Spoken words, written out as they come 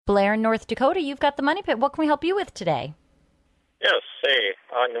Blair in North Dakota, you've got the Money Pit. What can we help you with today? Yes, say,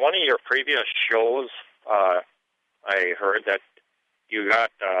 on one of your previous shows, I heard that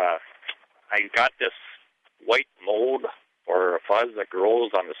I got this white mold or fuzz that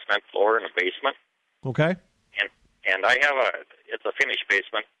grows on the cement floor in the basement. Okay. And I have it's a finished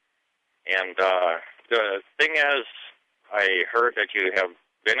basement. And the thing is, I heard that you have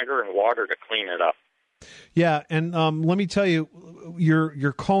vinegar and water to clean it up. Yeah, and let me tell you,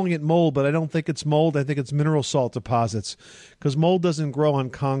 you're calling it mold, but I don't think it's mold. I think it's mineral salt deposits, because mold doesn't grow on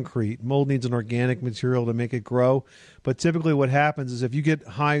concrete. Mold needs an organic material to make it grow. But typically what happens is if you get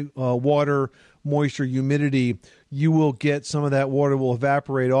high water, moisture, humidity, you will get some of that water will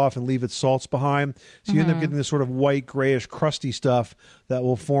evaporate off and leave its salts behind. So you end up getting this sort of white, grayish, crusty stuff that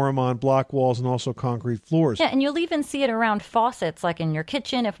will form on block walls and also concrete floors. Yeah, and you'll even see it around faucets, like in your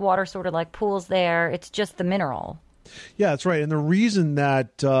kitchen, if water sort of like pools there. It's just the mineral. Yeah, that's right. And the reason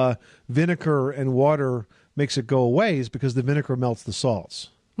that vinegar and water makes it go away is because the vinegar melts the salts.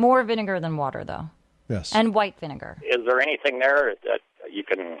 More vinegar than water, though. Yes. And white vinegar. Is there anything there that you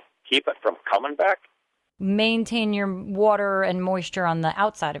can keep it from coming back? Maintain your water and moisture on the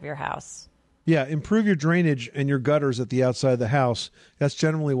outside of your house. Yeah, improve your drainage and your gutters at the outside of the house. That's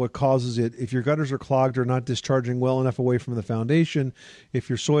generally what causes it. If your gutters are clogged or not discharging well enough away from the foundation, if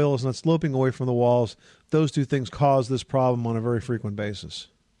your soil is not sloping away from the walls, those two things cause this problem on a very frequent basis.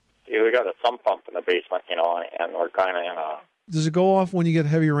 Yeah, we got a sump pump in the basement, and we're kind of in a... Does it go off when you get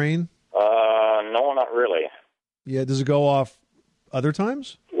heavy rain? No, not really. Yeah, does it go off other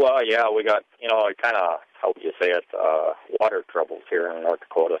times? Well, yeah, we got, kind of, how would you say it, water troubles here in North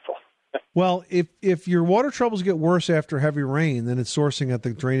Dakota, so... Well, if your water troubles get worse after heavy rain, then it's sourcing at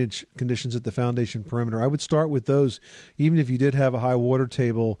the drainage conditions at the foundation perimeter. I would start with those. Even if you did have a high water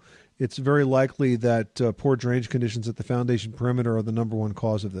table, it's very likely that poor drainage conditions at the foundation perimeter are the number one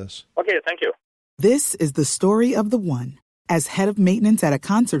cause of this. Okay, thank you. This is the story of the one. As head of maintenance at a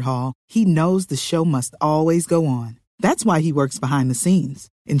concert hall, he knows the show must always go on. That's why he works behind the scenes,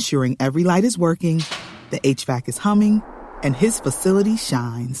 ensuring every light is working, the HVAC is humming, and his facility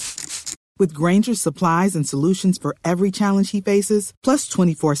shines. With Grainger's supplies and solutions for every challenge he faces, plus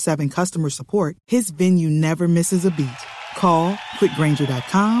 24/7 customer support, his venue never misses a beat. Call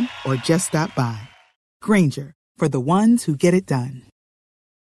quickgrainger.com or just stop by. Grainger, for the ones who get it done.